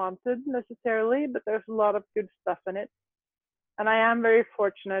I wanted necessarily, but there's a lot of good stuff in it, and I am very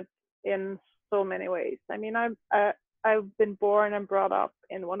fortunate in so many ways. I mean, I've been born and brought up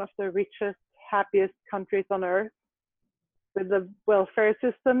in one of the richest, happiest countries on earth, with a welfare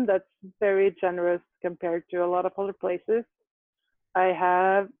system that's very generous compared to a lot of other places. I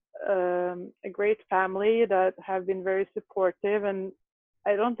have a great family that have been very supportive, and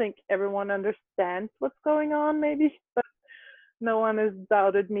I don't think everyone understands what's going on, maybe, but no one has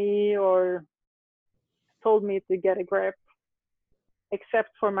doubted me or told me to get a grip, except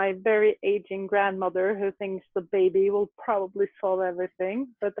for my very aging grandmother who thinks the baby will probably solve everything.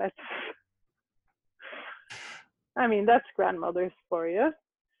 But that's grandmothers for you.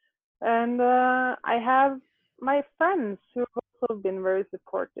 And I have my friends who have also been very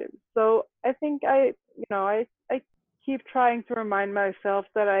supportive. So I think I keep trying to remind myself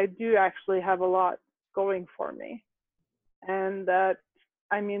that I do actually have a lot going for me, and that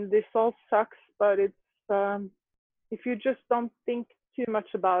this all sucks, but it's if you just don't think too much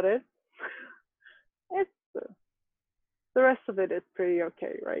about it, it's the rest of it is pretty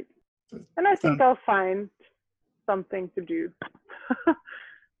okay, right? And I think I'll find something to do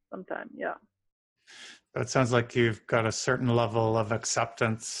sometime. Yeah. It sounds like you've got a certain level of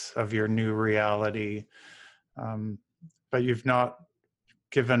acceptance of your new reality, but you've not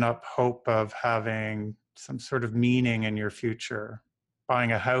given up hope of having some sort of meaning in your future.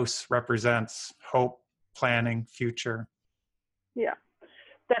 Buying a house represents hope, planning, future. Yeah,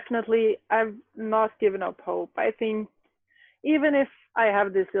 definitely. I've not given up hope. I think even if I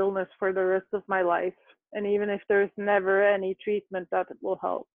have this illness for the rest of my life, and even if there's never any treatment that will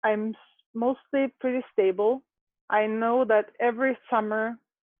help, I'm mostly pretty stable. I know that every summer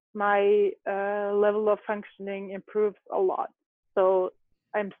my level of functioning improves a lot. So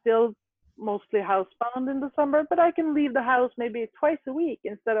I'm still mostly housebound in the summer, but I can leave the house maybe twice a week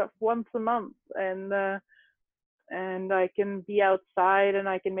instead of once a month, and I can be outside and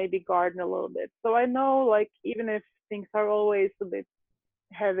I can maybe garden a little bit. So I know, like, even if things are always a bit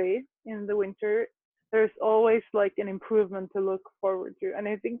heavy in the winter, there's always like an improvement to look forward to. And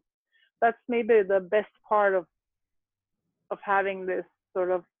I think that's maybe the best part of having this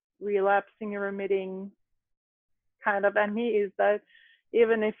sort of relapsing and remitting kind of me, is that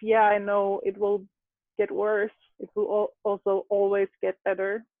even if, yeah, I know it will get worse, it will also always get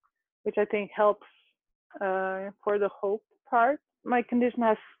better, which I think helps for the hope part. My condition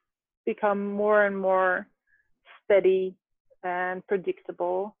has become more and more steady and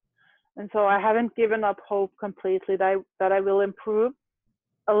predictable, and so I haven't given up hope completely that I will improve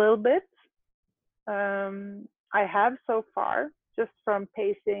a little bit. I have so far, just from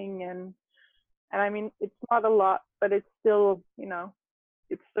pacing and I mean, it's not a lot, but it's still,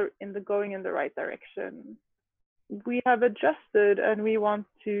 it's going in the right direction. We have adjusted and we want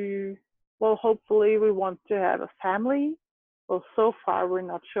to, well, hopefully we want to have a family. Well, so far we're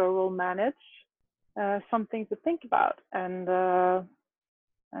not sure we'll manage. Something to think about, and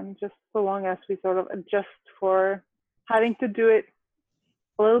just so long as we sort of adjust for having to do it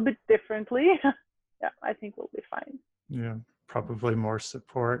a little bit differently, yeah, I think we'll be fine. Yeah, probably more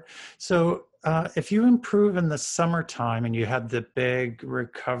support. So if you improve in the summertime and you had the big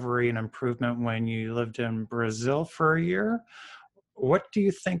recovery and improvement when you lived in Brazil for a year, what do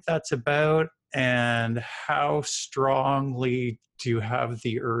you think that's about, and how strongly do you have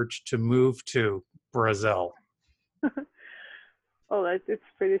the urge to move to Brazil? Oh, it's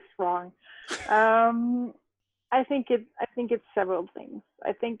pretty strong. Um, I think it's several things.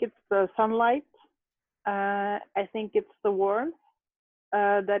 I think it's the sunlight. I think it's the warmth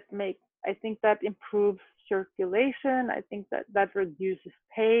I think that improves circulation. I think that reduces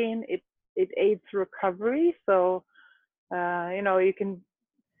pain. It aids recovery. So you can,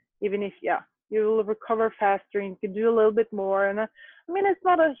 even if, yeah, you'll recover faster and you can do a little bit more. And I mean, it's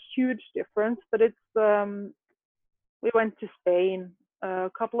not a huge difference, but we went to Spain a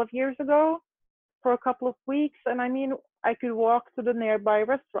couple of years ago for a couple of weeks, and I mean, I could walk to the nearby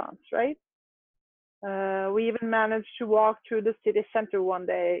restaurants, right? We even managed to walk through the city center one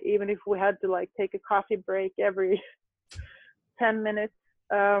day, even if we had to like take a coffee break every 10 minutes.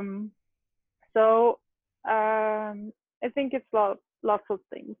 So I think it's lots of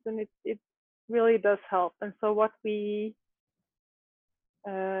things, and it really does help. And so what we're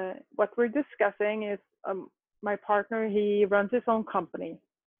discussing is, my partner, he runs his own company,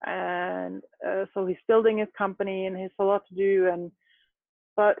 and so he's building his company and he has a lot to do.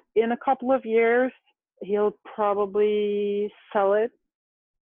 But in a couple of years he'll probably sell it,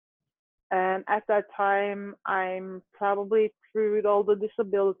 and at that time I'm probably through with all the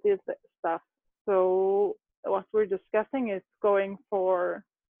disability stuff. So what we're discussing is going for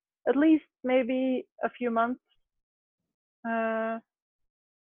at least maybe a few months,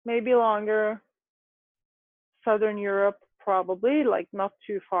 maybe longer, Southern Europe probably, like not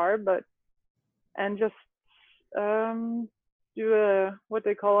too far, and just do what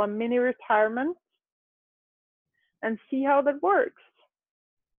they call a mini retirement and see how that works.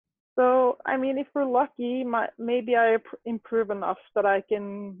 So I mean, if we're lucky, maybe I improve enough that I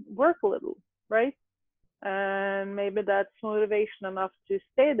can work a little, right? And maybe that's motivation enough to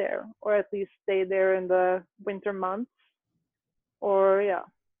stay there, or at least stay there in the winter months, or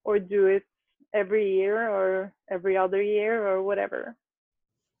do it every year or every other year or whatever.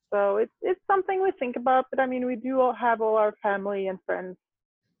 So it's something we think about, but I mean, we do all have all our family and friends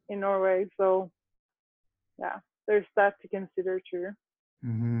in Norway, so yeah, there's that to consider too.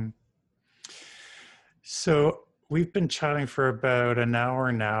 Mm-hmm. So we've been chatting for about an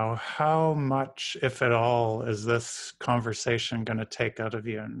hour now. How much, if at all, is this conversation going to take out of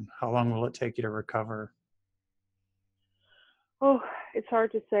you, and how long will it take you to recover? Oh, it's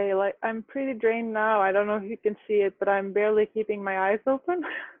hard to say. Like, I'm pretty drained now. I don't know if you can see it, but I'm barely keeping my eyes open.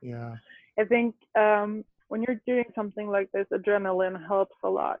 Yeah. I think when you're doing something like this, adrenaline helps a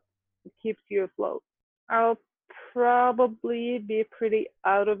lot. It keeps you afloat. I'll probably be pretty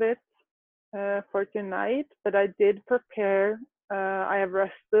out of it for tonight, but I did prepare. I have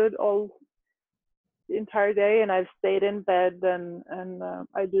rested all the entire day, and I've stayed in bed, and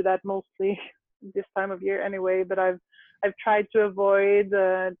I do that mostly this time of year anyway. But I've tried to avoid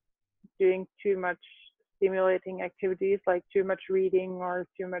doing too much stimulating activities, like too much reading or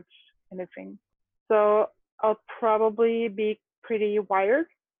too much anything. So I'll probably be pretty wired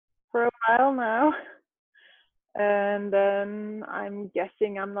for a while now. And then I'm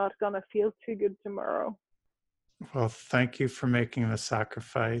guessing I'm not going to feel too good tomorrow. Well, thank you for making the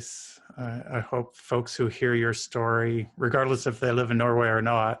sacrifice. I hope folks who hear your story, regardless if they live in Norway or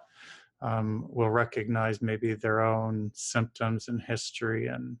not, will recognize maybe their own symptoms and history,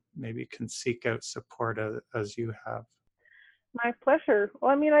 and maybe can seek out support as you have. My pleasure.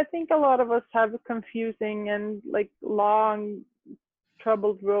 Well, I mean, I think a lot of us have confusing and like long,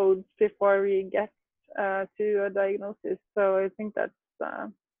 troubled roads before we get to a diagnosis. So I think that's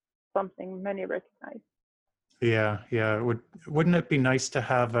something many recognize. Yeah. Wouldn't it be nice to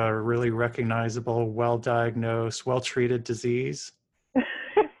have a really recognizable, well-diagnosed, well-treated disease?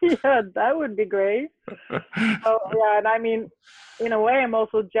 Yeah, that would be great. Oh, yeah, and I mean, in a way, I'm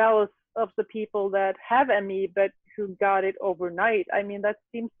also jealous of the people that have ME, but who got it overnight. I mean, that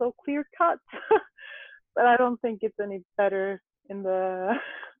seems so clear cut, but I don't think it's any better in the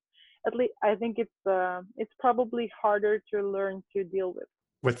At least I think it's probably harder to learn to deal with.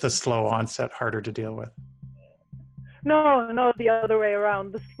 With the slow onset, harder to deal with. No, the other way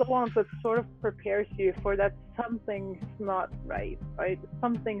around. The slow onset sort of prepares you for that something's not right?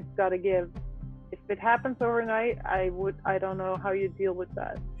 Something's got to give. If it happens overnight, I don't know how you deal with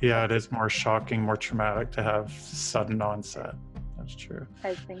that. Yeah, it is more shocking, more traumatic to have sudden onset. That's true.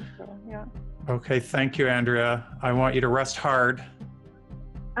 I think so, yeah. Okay, thank you, Andrea. I want you to rest hard.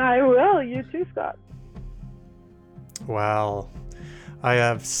 I will. You too, Scott. Well, I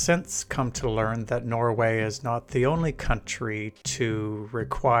have since come to learn that Norway is not the only country to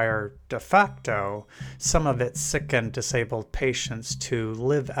require de facto some of its sick and disabled patients to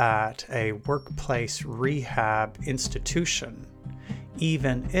live at a workplace rehab institution,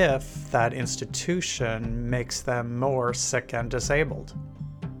 even if that institution makes them more sick and disabled.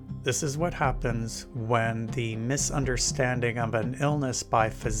 This is what happens when the misunderstanding of an illness by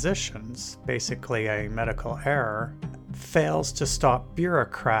physicians, basically a medical error, fails to stop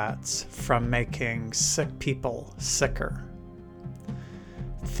bureaucrats from making sick people sicker.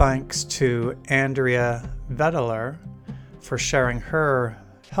 Thanks to Andrea Vetteler for sharing her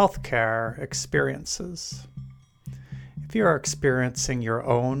healthcare experiences. If you are experiencing your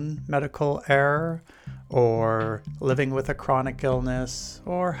own medical error, or living with a chronic illness,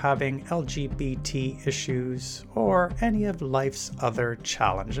 or having LGBT issues, or any of life's other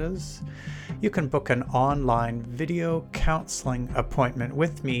challenges, you can book an online video counseling appointment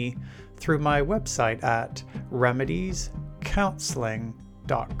with me through my website at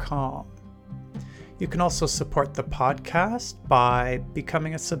remediescounseling.com. You can also support the podcast by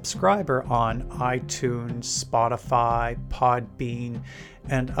becoming a subscriber on iTunes, Spotify, Podbean,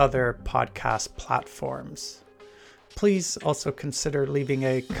 and other podcast platforms. Please also consider leaving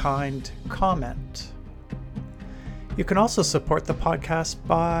a kind comment. You can also support the podcast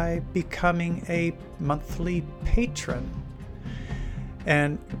by becoming a monthly patron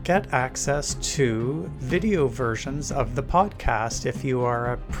and get access to video versions of the podcast if you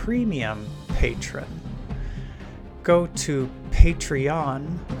are a premium patron. Go to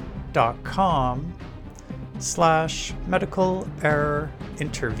patreon.com/medical error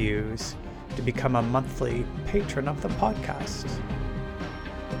interviews to become a monthly patron of the podcast.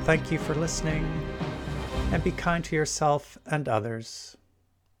 Thank you for listening, and be kind to yourself and others.